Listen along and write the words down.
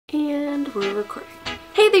and we're recording.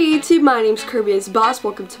 Hey there YouTube, my name's kirbyisaboss.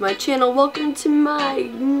 Welcome to my channel. Welcome to my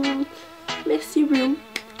messy room.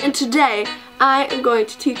 And today I am going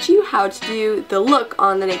to teach you how to do the look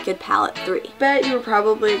on the Naked Palette 3. Bet you were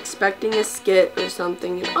probably expecting a skit or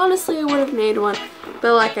something, and honestly I would have made one,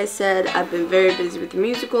 but like I said, I've been very busy with the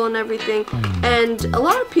musical and everything, and a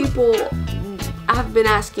lot of people have been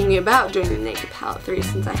asking me about doing the Naked Palette 3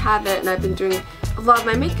 since I have it, and I've been doing a lot of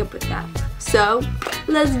my makeup with that. So,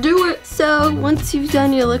 let's do it! So, once you've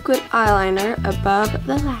done your liquid eyeliner above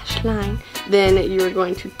the lash line, then you're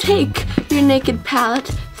going to take your Naked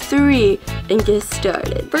Palette 3 and get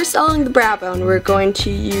started. First, along the brow bone, we're going to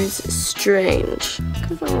use Strange,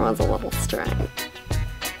 because everyone's a little strange.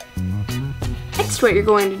 Next, what you're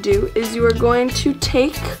going to do is you are going to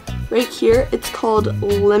take, right here, it's called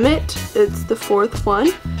Limit, it's the fourth one.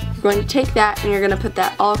 You're going to take that and you're going to put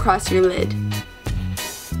that all across your lid.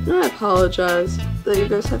 And I apologize that you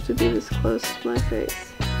guys have to be this close to my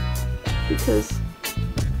face, because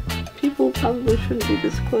people probably shouldn't be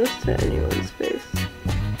this close to anyone's face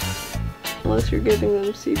unless you're giving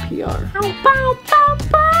them CPR.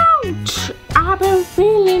 I've been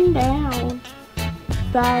feeling down.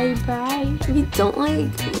 Bye bye. If you don't like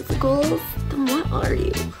musicals, then what are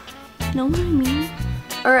you? You know what I mean?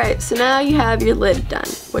 Alright, so now you have your lid done.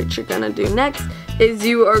 What you're gonna do next is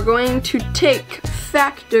you are going to take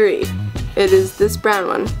Factory. It is this brown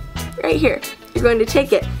one right here. You're going to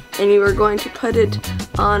take it and you are going to put it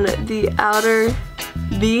on the outer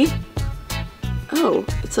oh,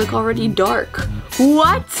 it's like already dark.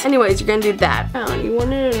 What? Anyways, you're gonna do that. And you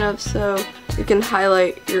want it enough so you can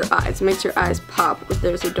highlight your eyes. It makes your eyes pop if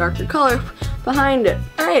there's a darker color behind it.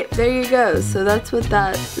 Alright, there you go. So that's what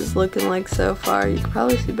that is looking like so far. You can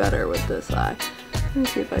probably see better with this eye. Let me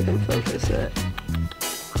see if I can focus it.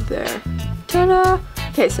 There. Ta-da!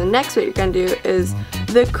 Okay, so next what you're going to do is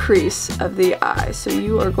the crease of the eye. So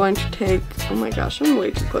you are going to take, oh my gosh, I'm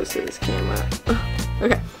way too close to this camera.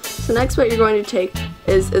 Okay, so next what you're going to take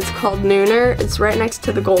is, it's called Nooner. It's right next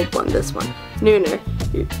to the gold one, this one. Nooner.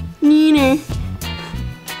 Nooner.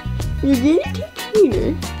 You're going to take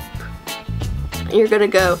Nooner. And you're going to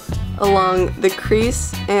go along the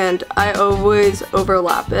crease, and I always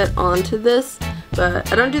overlap it onto this.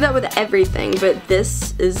 But I don't do that with everything, but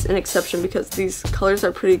this is an exception because these colors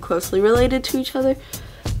are pretty closely related to each other,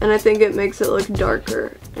 and I think it makes it look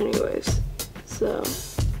darker anyways. So,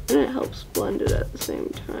 and it helps blend it at the same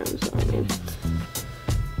time, so I mean,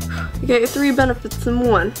 you get your 3 benefits in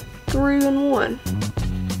one. 3 in 1.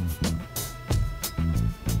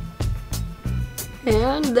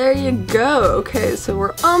 And there you go. Okay, so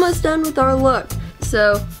we're almost done with our look.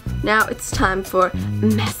 So, now it's time for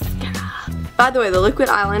mascara. By the way, the liquid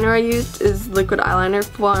eyeliner I used is liquid eyeliner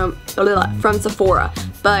from Sephora,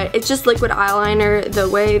 but it's just liquid eyeliner. The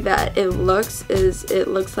way that it looks is it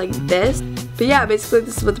looks like this. But yeah, basically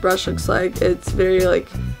this is what the brush looks like. It's very like,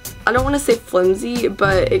 I don't want to say flimsy,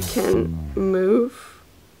 but it can move.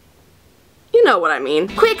 You know what I mean.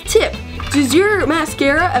 Quick tip. Does your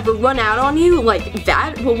mascara ever run out on you like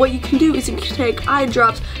that? Well, what you can do is you can take eye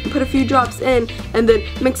drops and put a few drops in and then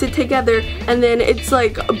mix it together, and then it's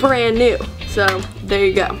like brand new. So there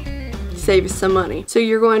you go. Save you some money. So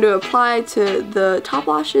you're going to apply to the top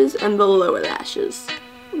lashes and the lower lashes.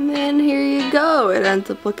 And then here you go. It ends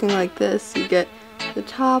up looking like this. You get the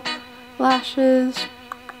top lashes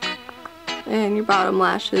and your bottom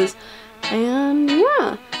lashes. And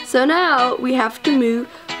yeah. So now we have to move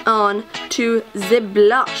on to the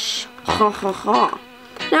blush.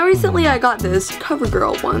 Now recently I got this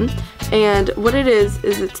CoverGirl one, and what it is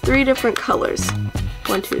it's 3 different colors.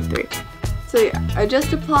 1, 2, 3. So yeah, I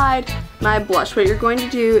just applied my blush. What you're going to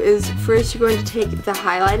do is first you're going to take the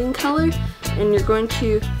highlighting color and you're going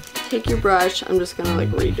to take your brush. I'm just gonna like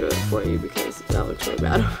redo it for you because that looks really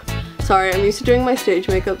bad. Sorry, I'm used to doing my stage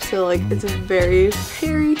makeup, so like it's very,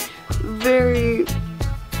 very, very,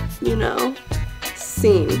 you know,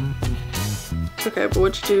 scene. Okay, but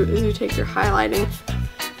what you do is you take your highlighting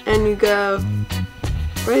and you go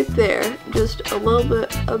right there, just a little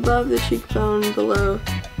bit above the cheekbone, below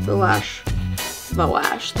the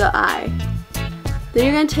eye. Then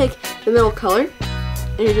you're going to take the middle color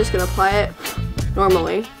and you're just going to apply it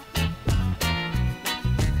normally,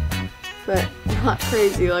 but not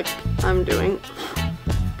crazy like I'm doing,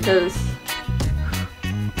 because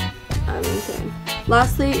I'm insane.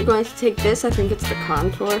 Lastly, you're going to take this, I think it's the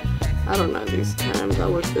contour. I don't know these terms, I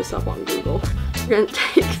looked this up on Google. You're going to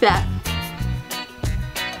take that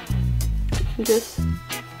and just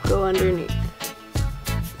go underneath.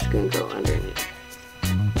 It's going to go underneath.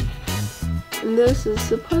 And this is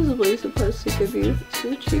supposedly supposed to give you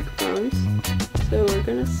some cheekbones. So we're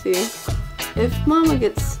going to see. if Mama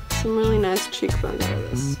gets some really nice cheekbones out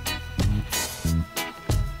of this.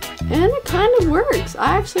 And it kind of works.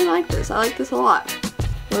 I actually like this. I like this a lot.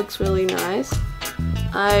 Looks really nice.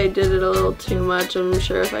 I did it a little too much. I'm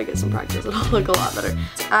sure if I get some practice it'll look a lot better.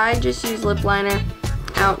 I just use lip liner.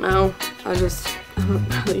 I don't know. I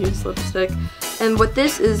don't really use lipstick. And what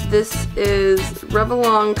this is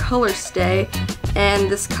Revlon Color Stay, and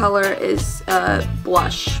this color is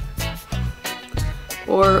blush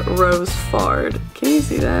or Rose Fard. Can you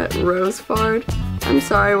see that? Rose Fard? I'm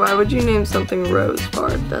sorry, why would you name something Rose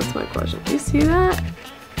Fard? That's my question. You see that?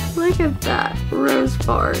 Look at that, Rose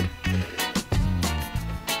Fard.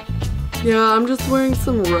 Yeah, I'm just wearing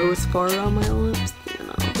some Rose Fard on my lips, you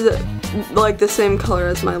know. Like the same color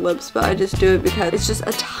as my lips, but I just do it because it's just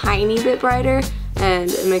a tiny bit brighter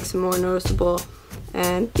and it makes it more noticeable.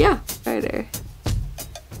 And yeah, brighter.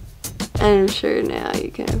 And I'm sure now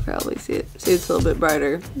you can probably see it. See, it's a little bit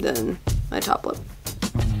brighter than my top lip.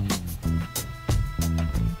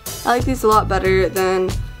 I like these a lot better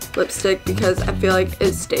than lipstick because I feel like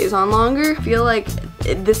it stays on longer. I feel like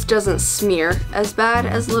this doesn't smear as bad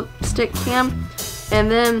as lipstick can.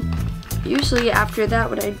 And then usually after that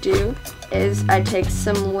what I do is I take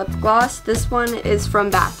some lip gloss. This one is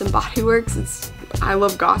from Bath & Body Works. It's I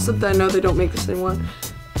Love Gossip. I know they don't make this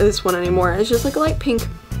one anymore. It's just like a light pink.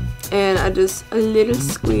 And I just, a little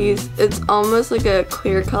squeeze. It's almost like a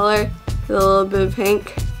clear color with a little bit of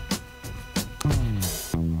pink.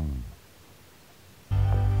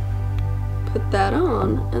 Put that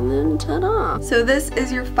on, and then ta-da. So this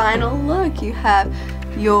is your final look. You have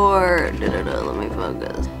your, let me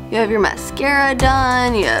focus. You have your mascara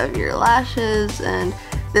done, you have your lashes, and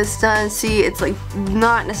this done. See, it's like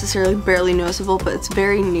not necessarily barely noticeable, but it's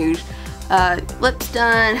very nude. Lips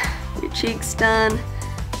done, your cheeks done.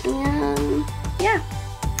 And yeah.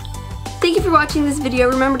 Thank you for watching this video.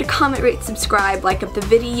 Remember to comment, rate, subscribe, like up the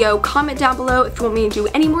video. Comment down below if you want me to do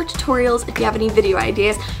any more tutorials, if you have any video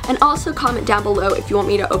ideas. And also comment down below if you want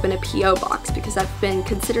me to open a P.O. box, because I've been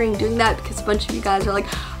considering doing that because a bunch of you guys are like,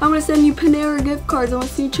 I want to send you Panera gift cards, I want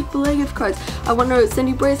to send you Chick-fil-A gift cards, I want to send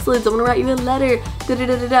you bracelets, I want to write you a letter,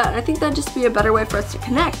 da-da-da-da-da. And I think that'd just be a better way for us to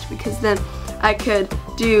connect, because then I could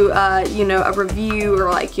do, you know, a review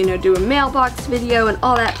or like, you know, do a mailbox video and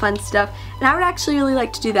all that fun stuff. And I would actually really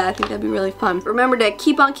like to do that. I think that'd be really fun. Remember to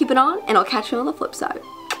keep on keeping on, and I'll catch you on the flip side.